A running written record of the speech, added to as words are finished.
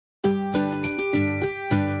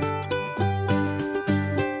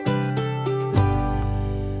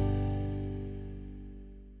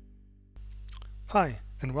Hi,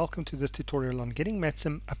 and welcome to this tutorial on getting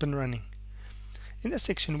MATSim up and running. In this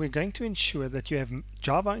section, we're going to ensure that you have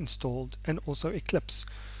Java installed and also Eclipse,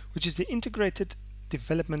 which is the Integrated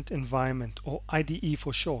Development Environment, or IDE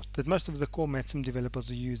for short, that most of the core MATSim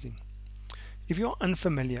developers are using. If you're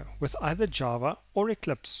unfamiliar with either Java or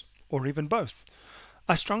Eclipse, or even both,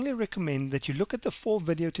 I strongly recommend that you look at the 4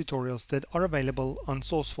 video tutorials that are available on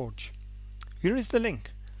SourceForge. Here is the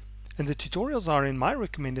link, and the tutorials are in my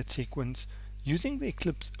recommended sequence: using the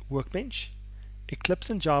Eclipse Workbench,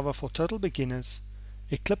 Eclipse in Java for total beginners,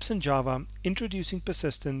 Eclipse in Java introducing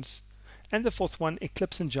persistence, and the 4th one,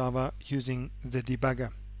 Eclipse in Java using the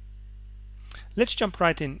debugger. Let's jump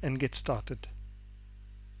right in and get started.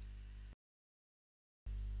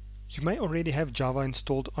 You may already have Java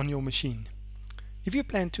installed on your machine. If you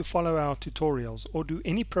plan to follow our tutorials or do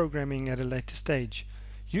any programming at a later stage,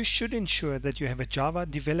 you should ensure that you have a Java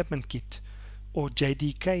Development Kit, or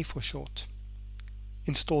JDK for short,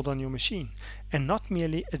 installed on your machine, and not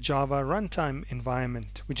merely a Java runtime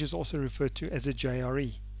environment, which is also referred to as a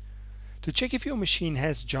JRE. To check if your machine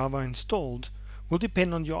has Java installed will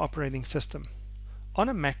depend on your operating system. On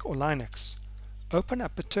a Mac or Linux, open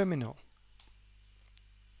up a terminal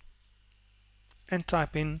and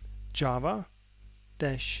type in Java-version,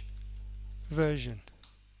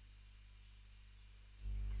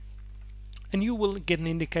 and you will get an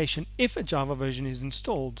indication if a Java version is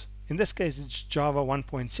installed. In this case, it's Java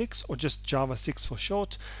 1.6 or just Java 6 for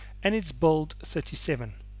short, and it's build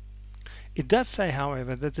 37. It does say,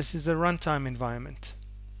 however, that this is a runtime environment.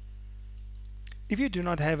 If you do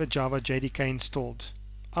not have a Java JDK installed,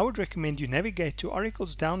 I would recommend you navigate to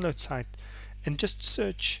Oracle's download site and just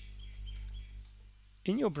search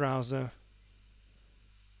in your browser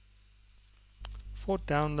for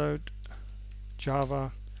download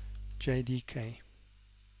Java JDK.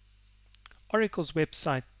 Oracle's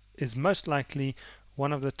website is most likely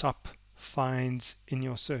one of the top finds in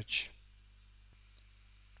your search.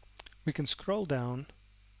 We can scroll down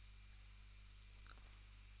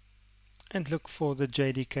and look for the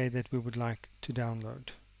JDK that we would like to download.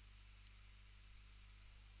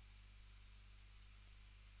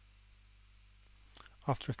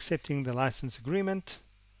 After accepting the license agreement,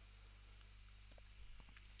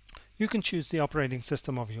 you can choose the operating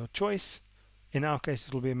system of your choice. In our case,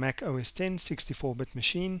 it will be a Mac OS X 64-bit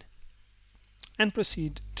machine, and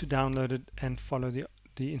proceed to download it and follow the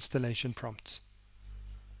installation prompts.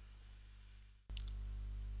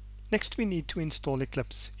 Next, we need to install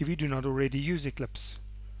Eclipse if you do not already use Eclipse.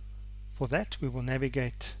 For that, we will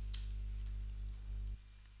navigate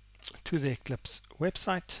to the Eclipse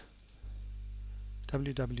website,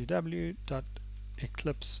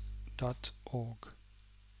 www.eclipse.org.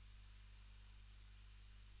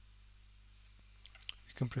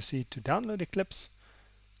 You can proceed to download Eclipse,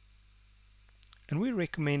 and we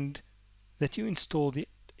recommend that you install the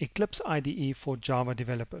Eclipse IDE for Java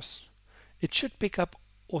developers. It should pick up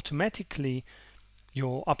automatically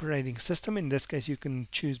your operating system. In this case, you can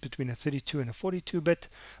choose between a 32 and a 42-bit,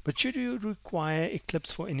 but should you require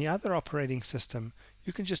Eclipse for any other operating system,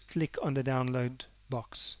 you can just click on the download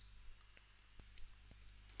box.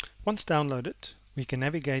 Once downloaded, we can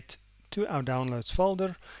navigate to our downloads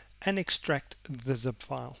folder and extract the zip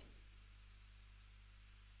file.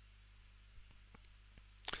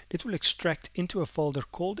 It will extract into a folder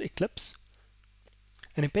called Eclipse,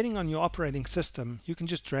 and depending on your operating system, you can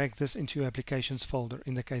just drag this into your applications folder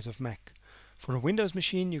in the case of Mac. For a Windows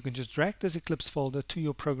machine, you can just drag this Eclipse folder to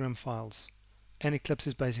your program files, and Eclipse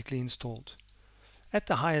is basically installed. At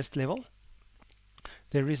the highest level,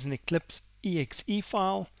 there is an Eclipse exe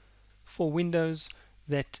file for Windows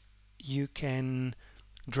that you can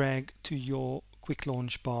drag to your quick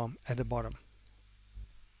launch bar at the bottom.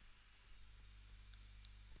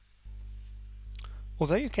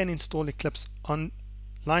 Although you can install Eclipse on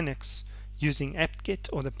Linux using apt-get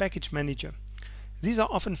or the package manager, these are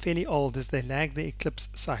often fairly old as they lag the Eclipse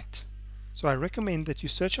site. So I recommend that you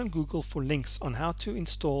search on Google for links on how to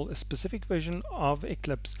install a specific version of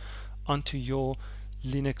Eclipse onto your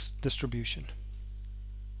Linux distribution.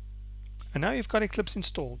 And now you've got Eclipse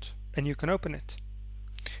installed and you can open it.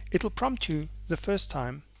 It will prompt you the first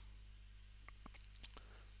time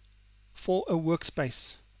for a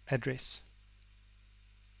workspace address.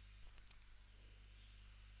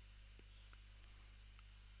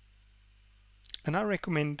 And I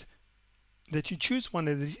recommend that you choose one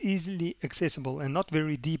that is easily accessible and not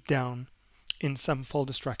very deep down in some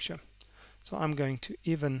folder structure. So I'm going to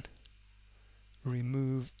even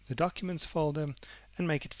remove the documents folder and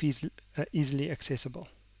make it easily accessible.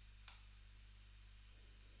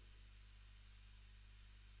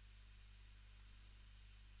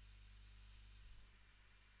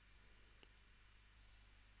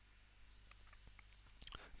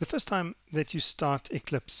 The first time that you start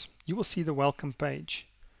Eclipse, you will see the welcome page.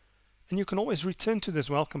 And you can always return to this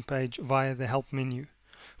welcome page via the help menu.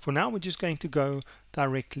 For now, we're just going to go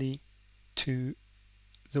directly to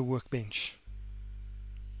the workbench.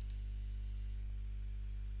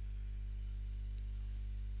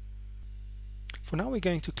 For now, we're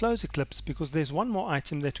going to close Eclipse because there's one more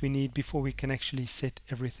item that we need before we can actually set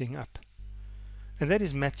everything up. And that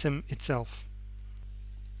is MATSim itself.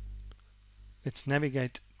 Let's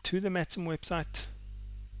navigate to the MATSim website,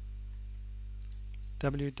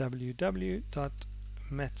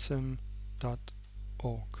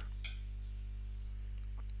 www.matsim.org.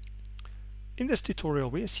 In this tutorial,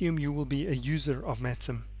 we assume you will be a user of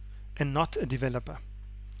MATSim and not a developer.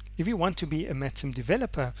 If you want to be a MATSim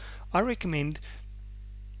developer, I recommend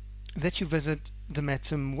that you visit the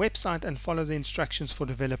MATSim website and follow the instructions for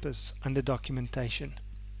developers under documentation.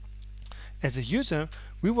 As a user,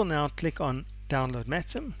 we will now click on Download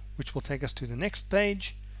MATSim, which will take us to the next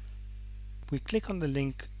page. We click on the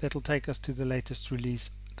link that will take us to the latest release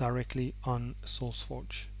directly on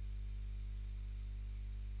SourceForge.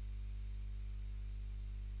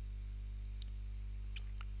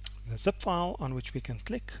 The zip file on which we can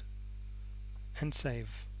click and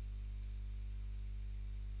save.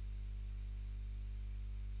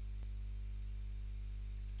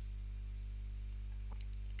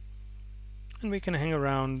 And we can hang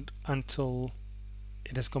around until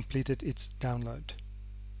it has completed its download.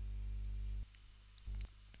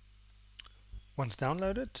 Once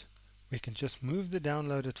downloaded, we can just move the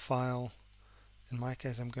downloaded file. In my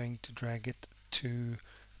case, I'm going to drag it to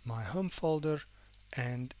my home folder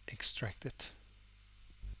and extract it.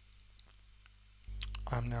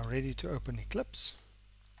 I'm now ready to open Eclipse.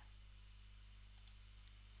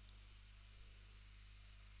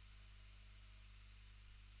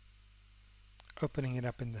 Opening it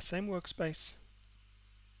up in the same workspace.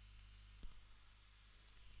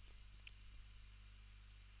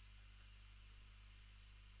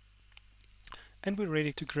 And we're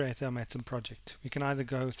ready to create our MATSim project. We can either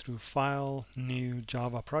go through File, New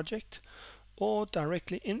Java Project, or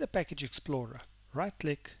directly in the Package Explorer,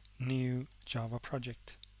 right-click, New Java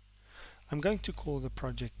Project. I'm going to call the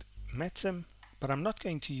project MATSim, but I'm not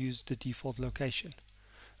going to use the default location.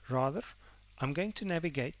 Rather, I'm going to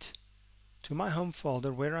navigate to my home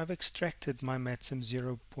folder where I've extracted my MATSim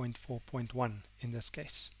 0.4.1 in this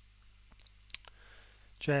case.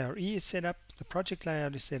 JRE is set up, the project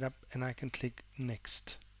layout is set up, and I can click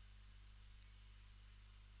Next.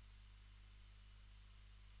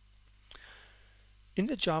 In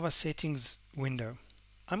the Java Settings window,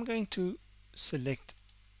 I'm going to select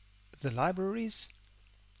the Libraries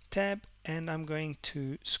tab, and I'm going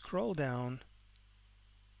to scroll down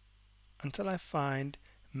until I find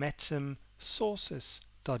MATSim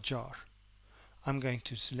sources.jar. I'm going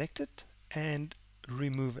to select it and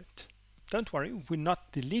remove it. Don't worry, we're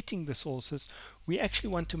not deleting the sources. We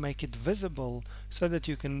actually want to make it visible so that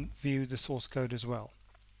you can view the source code as well.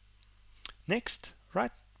 Next,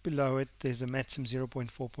 right below it, there's a MATSim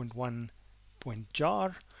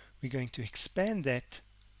 0.4.1.jar. We're going to expand that,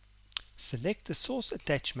 select the source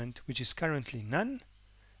attachment, which is currently none,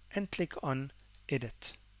 and click on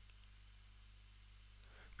Edit.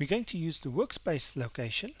 We're going to use the workspace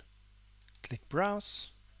location, click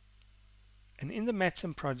Browse, and in the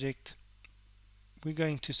MATSim project, we're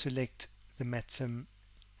going to select the MATSim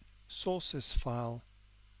sources file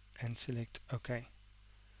and select OK.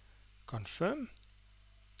 Confirm,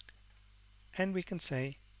 and we can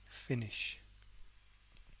say Finish.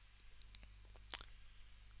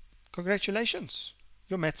 Congratulations!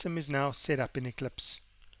 Your MATSim is now set up in Eclipse.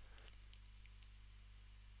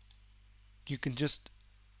 You can just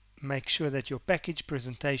make sure that your package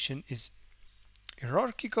presentation is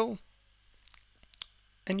hierarchical,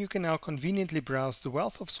 and you can now conveniently browse the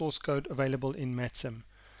wealth of source code available in MATSim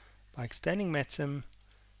by extending MATSim,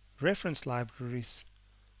 reference libraries,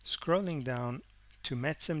 scrolling down to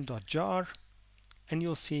matsim.jar, and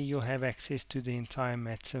you'll see you'll have access to the entire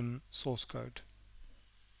MATSim source code.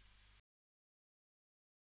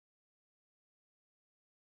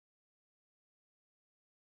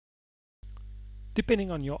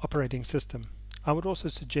 Depending on your operating system, I would also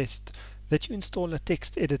suggest that you install a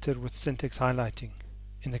text editor with syntax highlighting.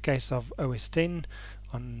 In the case of OS X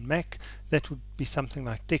on Mac, that would be something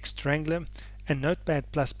like Text Wrangler and Notepad++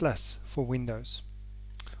 for Windows.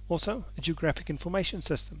 Also, a geographic information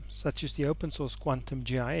system such as the open source Quantum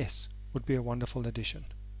GIS would be a wonderful addition.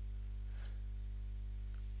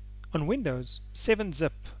 On Windows,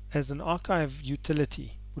 7-zip as an archive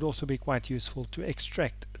utility would also be quite useful to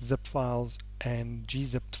extract zip files and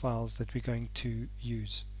gzipped files that we're going to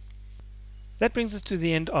use. That brings us to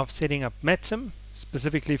the end of setting up MATSim,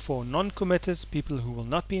 specifically for non-committers, people who will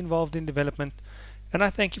not be involved in development, and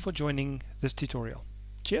I thank you for joining this tutorial.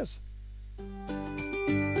 Cheers!